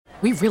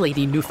We really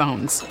need new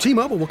phones.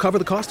 T-Mobile will cover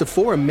the cost of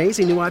 4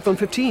 amazing new iPhone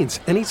 15s,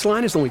 and each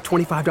line is only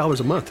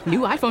 $25 a month. New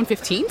iPhone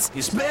 15s?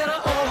 It's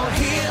better over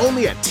here.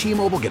 Only at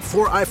T-Mobile, get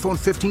 4 iPhone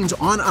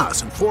 15s on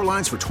us and 4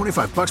 lines for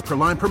 $25 per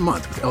line per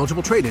month with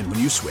eligible trade-in when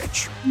you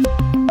switch.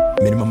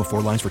 Minimum of 4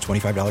 lines for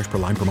 $25 per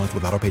line per month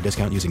with autopay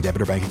discount using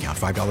debit or bank account.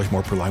 $5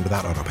 more per line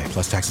without autopay,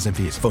 plus taxes and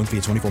fees. Phone fee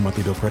at 24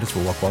 monthly bill credits for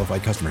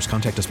well-qualified customers.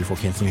 Contact us before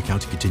canceling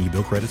account to continue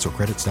bill credits or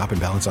credit stop and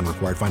balance on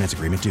required finance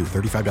agreement due.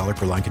 $35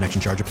 per line connection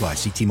charge applies.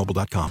 See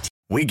T-Mobile.com.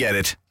 We get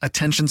it.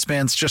 Attention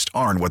spans just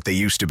aren't what they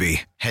used to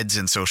be. Heads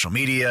in social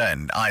media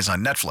and eyes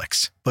on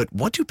Netflix. But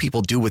what do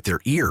people do with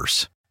their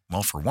ears?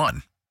 Well, for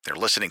one, they're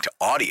listening to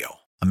audio.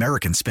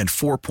 Americans spend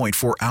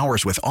 4.4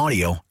 hours with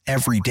audio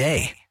every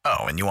day.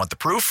 Oh, and you want the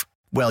proof?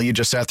 Well, you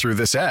just sat through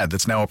this ad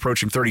that's now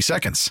approaching 30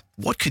 seconds.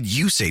 What could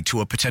you say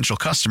to a potential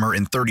customer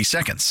in 30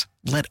 seconds?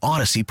 Let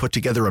Odyssey put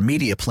together a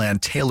media plan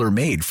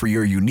tailor-made for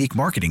your unique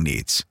marketing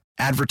needs.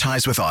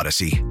 Advertise with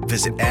Odyssey.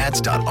 Visit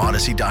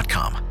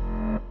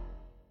ads.odyssey.com.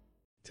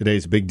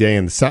 Today's a big day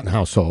in the Sutton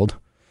household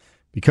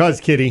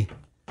because, Kitty,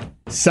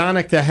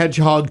 Sonic the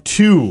Hedgehog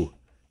 2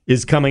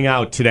 is coming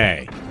out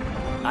today.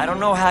 I don't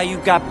know how you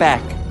got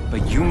back,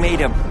 but you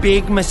made a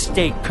big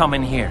mistake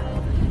coming here.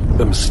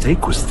 The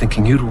mistake was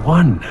thinking you'd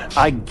won.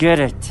 I get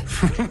it.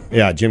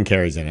 Yeah, Jim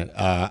Carrey's in it.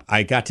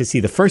 I got to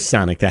see the first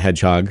Sonic the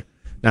Hedgehog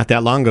not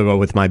that long ago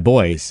with my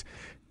boys.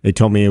 They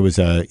told me it was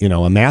a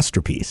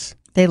masterpiece.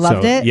 They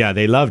loved it? Yeah,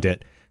 they loved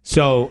it.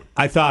 So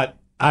I thought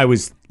I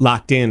was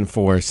locked in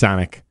for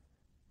Sonic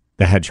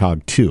the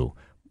Hedgehog 2.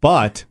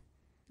 But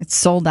it's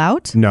sold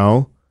out?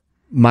 No.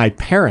 My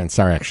parents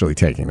are actually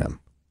taking them.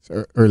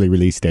 It's early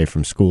release day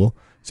from school.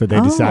 So they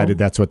decided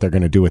that's what they're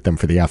going to do with them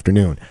for the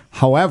afternoon.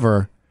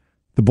 However,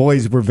 the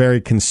boys were very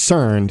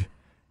concerned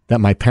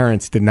that my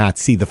parents did not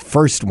see the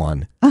first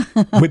one.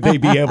 Would they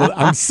be able to,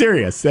 I'm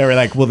serious. They were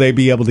like, will they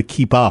be able to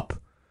keep up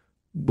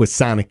with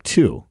Sonic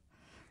 2?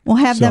 Well,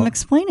 have them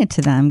explain it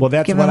to them. Well,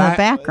 give them a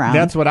background.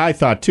 That's what I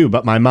thought too.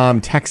 But my mom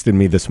texted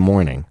me this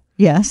morning.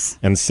 Yes.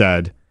 And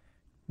said,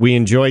 we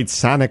enjoyed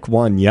Sonic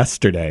 1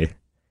 yesterday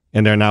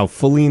and are now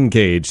fully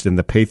engaged in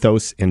the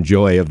pathos and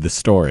joy of the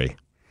story.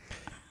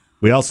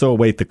 We also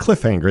await the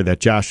cliffhanger that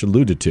Josh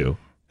alluded to.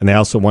 And they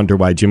also wonder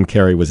why Jim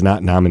Carrey was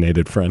not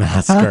nominated for an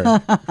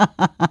Oscar.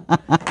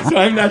 So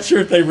I'm not sure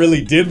if they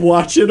really did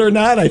watch it or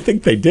not. I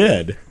think they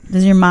did.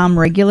 Does your mom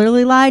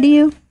regularly lie to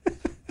you?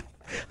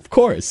 Of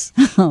course.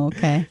 Oh,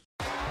 okay.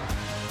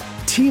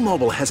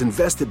 T-Mobile has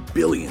invested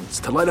billions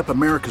to light up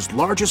America's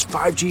largest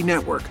 5G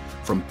network,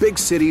 from big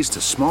cities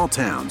to small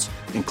towns,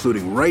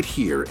 including right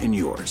here in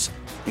yours.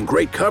 And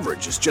great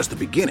coverage is just the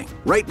beginning.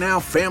 Right now,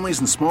 families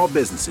and small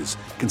businesses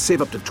can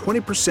save up to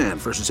 20%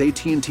 versus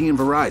AT&T and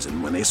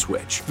Verizon when they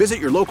switch. Visit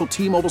your local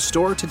T-Mobile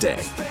store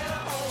today.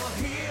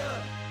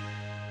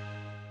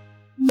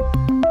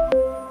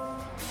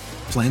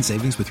 Plan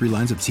savings with 3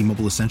 lines of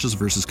T-Mobile Essentials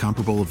versus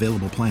comparable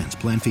available plans.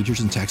 Plan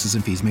features and taxes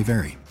and fees may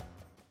vary.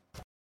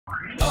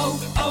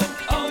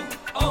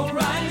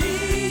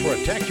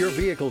 Protect your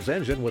vehicle's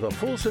engine with a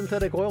full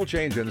synthetic oil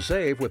change and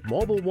save with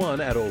Mobil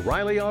 1 at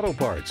O'Reilly Auto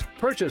Parts.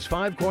 Purchase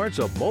 5 quarts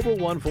of Mobil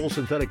 1 full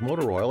synthetic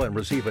motor oil and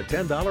receive a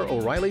 $10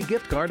 O'Reilly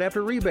gift card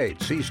after rebate.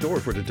 See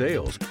store for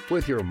details.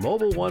 With your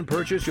Mobil 1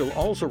 purchase, you'll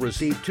also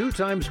receive 2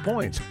 times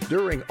points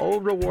during O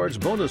Rewards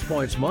Bonus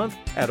Points Month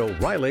at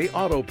O'Reilly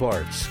Auto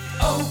Parts.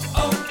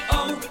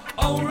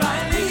 O'Reilly.